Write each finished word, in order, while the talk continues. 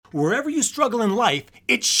Wherever you struggle in life,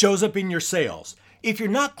 it shows up in your sales. If you're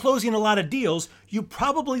not closing a lot of deals, you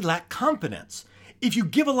probably lack confidence. If you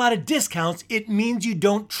give a lot of discounts, it means you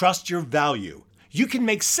don't trust your value. You can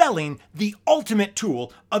make selling the ultimate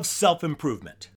tool of self-improvement.